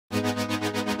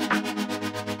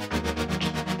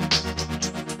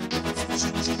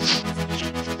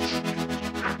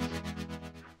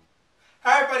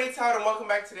everybody, Todd, and welcome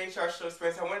back to the HR Show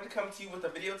Experience. I wanted to come to you with a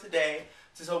video today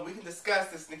so we can discuss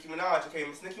this Nicki Minaj. Okay,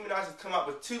 Miss Nicki Minaj has come out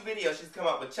with 2 videos. She's come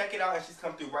out with Check It Out and she's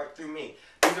come through Right Through Me.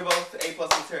 These are both A+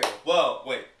 material. Well,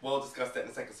 wait, we'll discuss that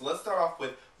in a second. So let's start off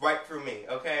with Right Through Me,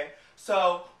 okay?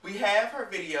 So we have her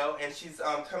video and she's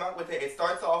come out with it. It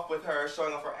starts off with her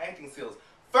showing off her acting skills.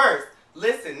 First,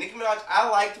 listen, Nicki Minaj, I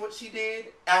liked what she did.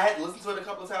 I had to listen to it a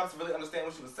couple of times to really understand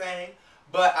what she was saying,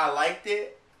 but I liked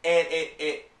it. And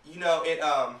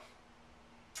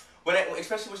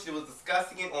especially when she was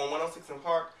discussing it on 106 in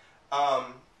Park,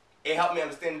 it helped me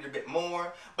understand it a bit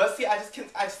more. But see, I just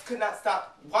could not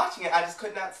stop watching it. I just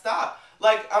could not stop.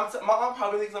 Like, my mom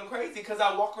probably thinks I'm crazy because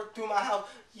I walk her through my house.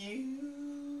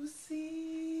 You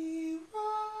see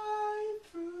right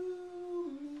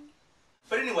through me.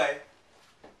 But anyway.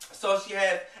 So she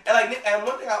has, and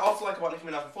one thing I also like about Nicki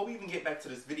Minaj, before we even get back to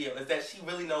this video, is that she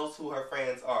really knows who her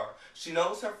fans are. She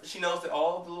knows that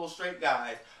all of the little straight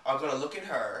guys are gonna look at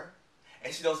her,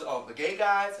 and she knows that all of the gay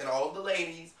guys and all of the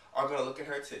ladies are gonna look at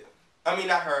her too. I mean,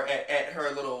 not her, at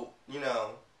her little,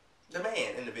 the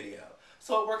man in the video.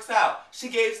 So it works out. She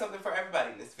gave something for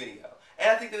everybody in this video,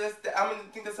 and I think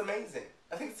that's amazing.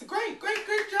 I think it's a great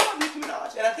job, Nicki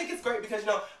Minaj. And I think it's great because,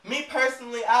 me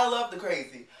personally, I love the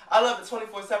crazy. I love it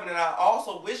 24/7, and I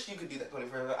also wish you could do that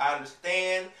 24/7. I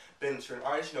understand being that you're an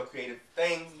artist, creative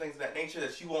things and things of that nature,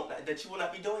 that you will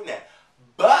not be doing that.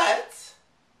 But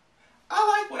I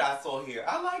like what I saw here.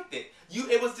 I liked it.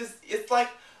 It's like,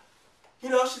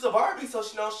 she's a Barbie, so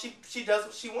she does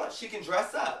what she wants. She can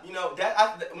dress up.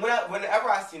 Whenever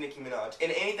I see Nicki Minaj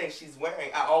in anything she's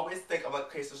wearing, I always think of,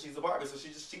 okay, so she's a Barbie, so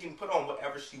she can put on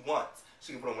whatever she wants.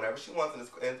 She can put on whatever she wants, and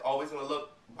it's always gonna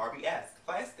look Barbie-esque,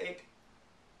 plastic.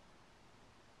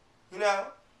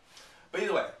 But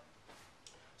either way.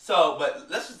 So, but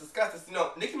let's just discuss this.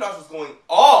 Nicki Minaj was going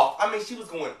off. I mean, she was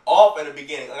going off in the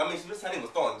beginning. Miss Honey was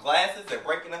throwing glasses and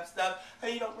breaking up stuff.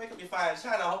 Hey, break up your fine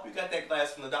china. I hope you got that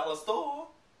glass from the dollar store.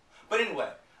 But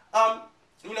anyway, the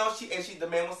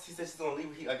man he said she's gonna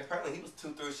leave. Apparently he was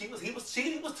too through. He was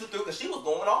too through because she was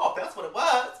going off. That's what it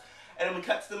was. And then we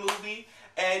cut to the movie,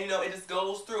 and it just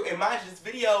goes through. And mind you, this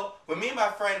video, when me and my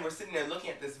friend were sitting there looking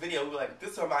at this video, we were like,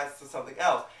 this reminds us of something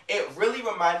else. It really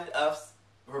reminded us.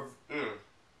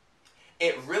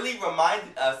 It really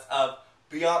reminded us of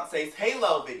Beyonce's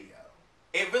Halo video.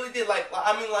 It really did,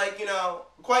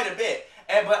 quite a bit.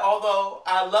 But although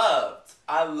I loved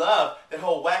that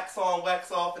whole wax on,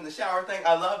 wax off in the shower thing.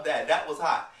 I love that. That was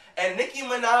hot. And Nicki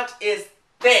Minaj is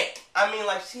thick.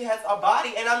 She has a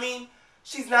body, and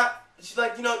she's like,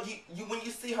 when you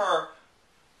see her,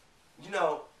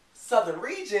 southern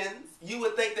regions, you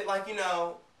would think that,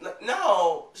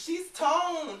 no, she's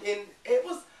toned, and it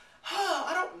was,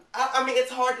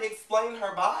 it's hard to explain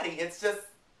her body. It's just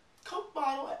Coke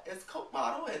bottle. It's Coke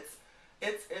bottle.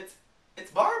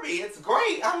 It's Barbie. It's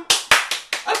great. I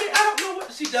don't know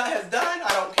what she has done.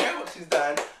 I don't care what she's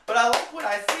done. But I like what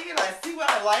I see, and I see what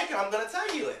I like, and I'm going to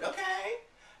tell you it, okay?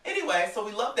 Anyway, so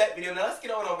we love that video. Now let's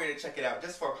get on over here to check it out,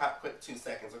 just for a quick 2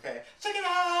 seconds, okay? Check it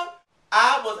out.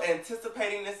 I was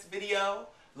anticipating this video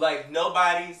like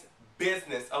nobody's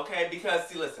business, okay? Because,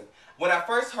 see, listen, when I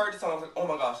first heard the song, I was like, oh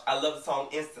my gosh, I love the song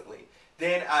instantly.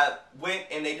 Then I went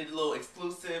and they did a little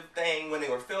exclusive thing when they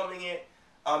were filming it,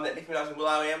 that Nicki Minaj and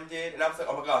will.i.am did, and I was like,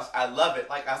 oh my gosh, I love it.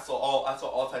 Like, I saw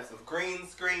all types of green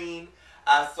screen.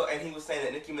 And he was saying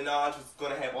that Nicki Minaj was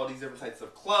going to have all these different types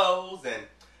of clothes and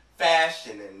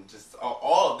fashion and just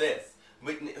all of this.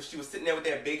 She was sitting there with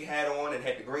that big hat on and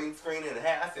had the green screen and the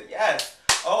hat. I said, yes,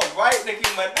 all right, Nicki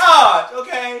Minaj,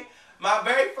 okay. My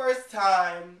very first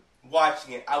time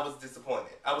watching it, I was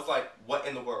disappointed. I was like, what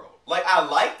in the world? Like, I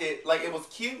liked it. Like, it was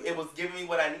cute. It was giving me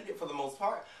what I needed for the most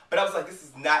part. But I was like, this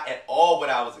is not at all what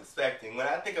I was expecting. When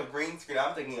I think of green screen,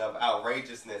 I'm thinking of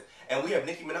outrageousness. And we have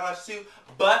Nicki Minaj too.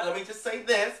 But let me just say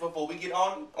this before we get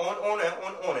on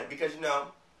it. Because,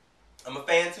 I'm a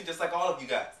fan too, just like all of you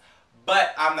guys.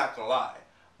 But I'm not going to lie.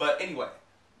 But anyway,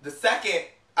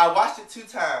 I watched it 2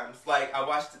 times. Like, I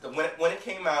watched it when it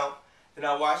came out. Then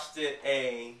I watched it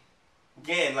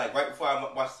again, like right before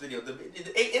I watched the video.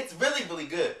 It's really, really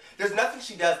good. There's nothing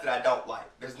she does that I don't like.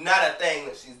 There's not a thing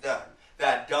that she's done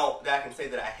that I can say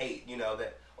that I hate,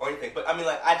 or anything. But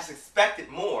I just expected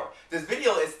more. This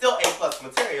video is still A+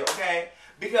 material, okay?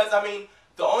 Because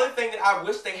the only thing that I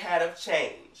wish they had have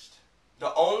changed,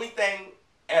 the only thing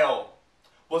at all,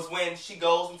 was when she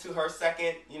goes into her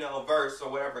second, verse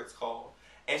or whatever it's called.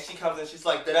 And she comes in, she's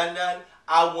like, dun-dun-dun,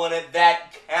 I wanted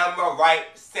that camera right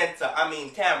center.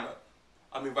 Camera.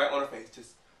 Right on her face.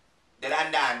 Just, that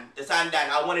undone. It's undone.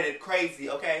 I wanted it crazy,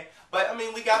 okay? But, I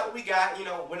mean, we got what we got. You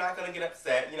know, we're not going to get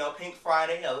upset. You know, Pink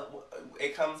Friday,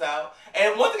 it comes out.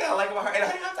 And one thing I like about her, and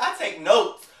I take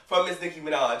notes from Miss Nicki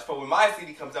Minaj for when my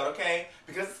CD comes out, okay?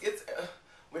 Because it's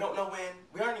we don't know when.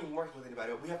 We aren't even working with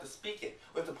anybody. But we have to speak it.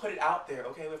 We have to put it out there,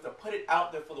 okay? We have to put it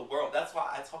out there for the world. That's why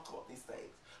I talk about these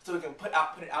things. So we can put it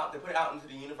out there, put it out into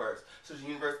the universe. So the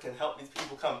universe can help these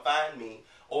people come find me.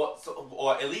 Or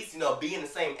at least, you know, be in the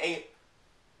same age.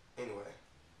 Anyway.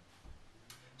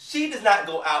 She does not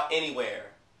go out anywhere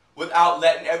without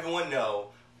letting everyone know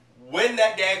when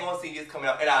that daggone CD is coming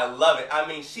out, and I love it. I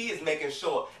mean, she is making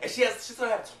sure, and she's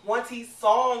gonna have 20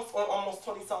 songs almost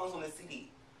 20 songs on this CD.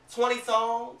 20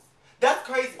 songs. That's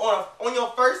crazy. On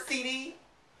your first CD,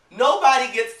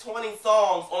 nobody gets 20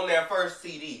 songs on their first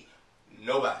CD.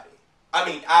 Nobody. I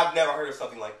mean, I've never heard of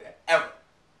something like that ever.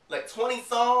 Like 20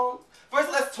 songs. First,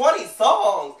 that's 20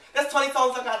 songs. That's 20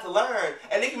 songs I got to learn.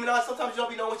 And Nicki Minaj, sometimes you don't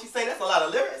be knowing what she's saying. That's a lot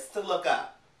of lyrics to look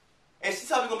up. And she's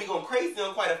probably going to be going crazy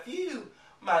on quite a few.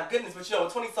 My goodness. But, you know,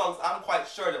 with 20 songs, I'm quite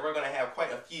sure that we're going to have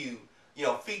quite a few, you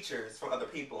know, features from other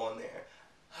people on there.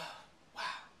 Wow.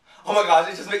 Oh, my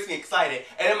gosh. It just makes me excited.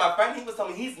 And then my friend, he was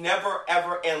telling me he's never,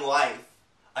 ever in life,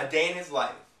 a day in his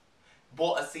life,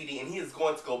 bought a CD. And he is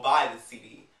going to go buy the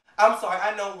CD. I'm sorry.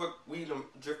 I know we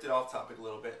drifted off topic a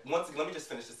little bit. Once again, let me just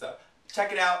finish this up.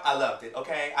 Check it out. I loved it,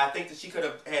 okay? I think that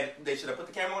they should have put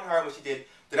the camera on her when she did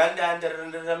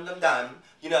dun-dun-dun-dun-dun-dun-dun.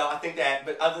 You know, I think that,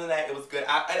 but other than that, it was good.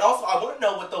 And also, I want to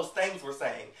know what those things were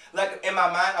saying. Like, in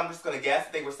my mind, I'm just going to guess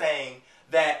they were saying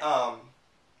that,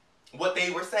 what they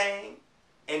were saying,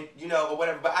 and, you know, or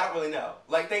whatever, but I don't really know.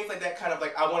 Like, things like that kind of,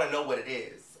 like, I want to know what it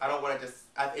is. I don't want to just,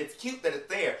 it's cute that it's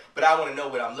there, but I want to know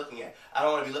what I'm looking at. I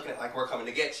don't want to be looking at, like, we're coming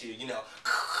to get you, you know.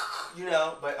 You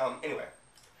know, but, anyway.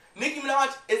 Nicki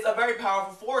Minaj is a very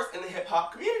powerful force in the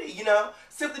hip-hop community, you know,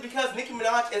 simply because Nicki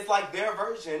Minaj is like their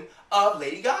version of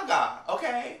Lady Gaga,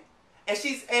 okay? And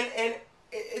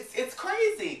it's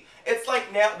crazy. It's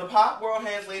like now the pop world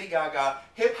has Lady Gaga,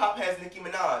 hip-hop has Nicki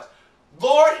Minaj.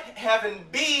 Lord heaven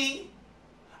be,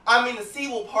 I mean, the sea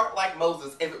will part like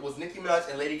Moses if it was Nicki Minaj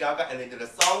and Lady Gaga and they did a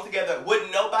song together.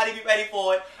 Wouldn't nobody be ready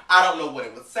for it? I don't know what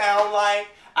it would sound like.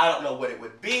 I don't know what it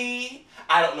would be.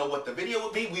 I don't know what the video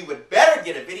would be. We would better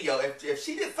get a video. If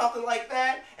she did something like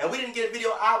that and we didn't get a video,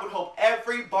 I would hope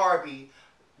every Barbie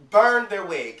burned their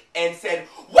wig and said,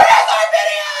 "Where's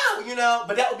our video?" You know,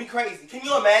 but that would be crazy. Can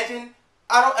you imagine?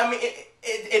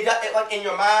 It like in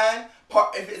your mind,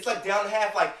 if it's like down to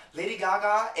half, like Lady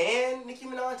Gaga and Nicki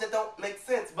Minaj, that don't make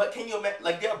sense. But can you imagine?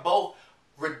 Like they're both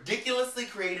ridiculously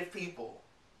creative people.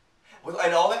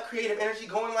 And all that creative energy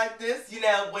going like this, you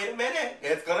know, wait a minute.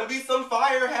 It's going to be some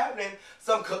fire happening.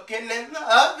 Some cooking in the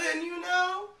oven, you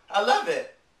know. I love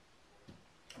it.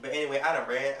 But anyway, I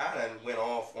done went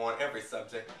off on every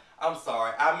subject. I'm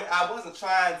sorry. I wasn't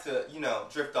trying to, you know,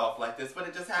 drift off like this, but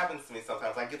it just happens to me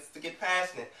sometimes. I get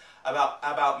passionate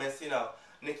about Miss, you know,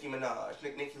 Nicki Minaj,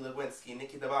 Nicki Lewinsky,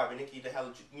 Nicki the Barbie, Nicki the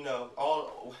hell, you know,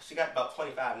 she got about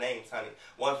 25 names, honey.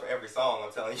 One for every song,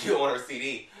 I'm telling you, on her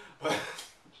CD. But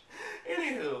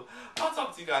anywho, I'll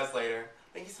talk to you guys later.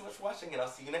 Thank you so much for watching, and I'll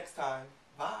see you next time.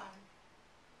 Bye.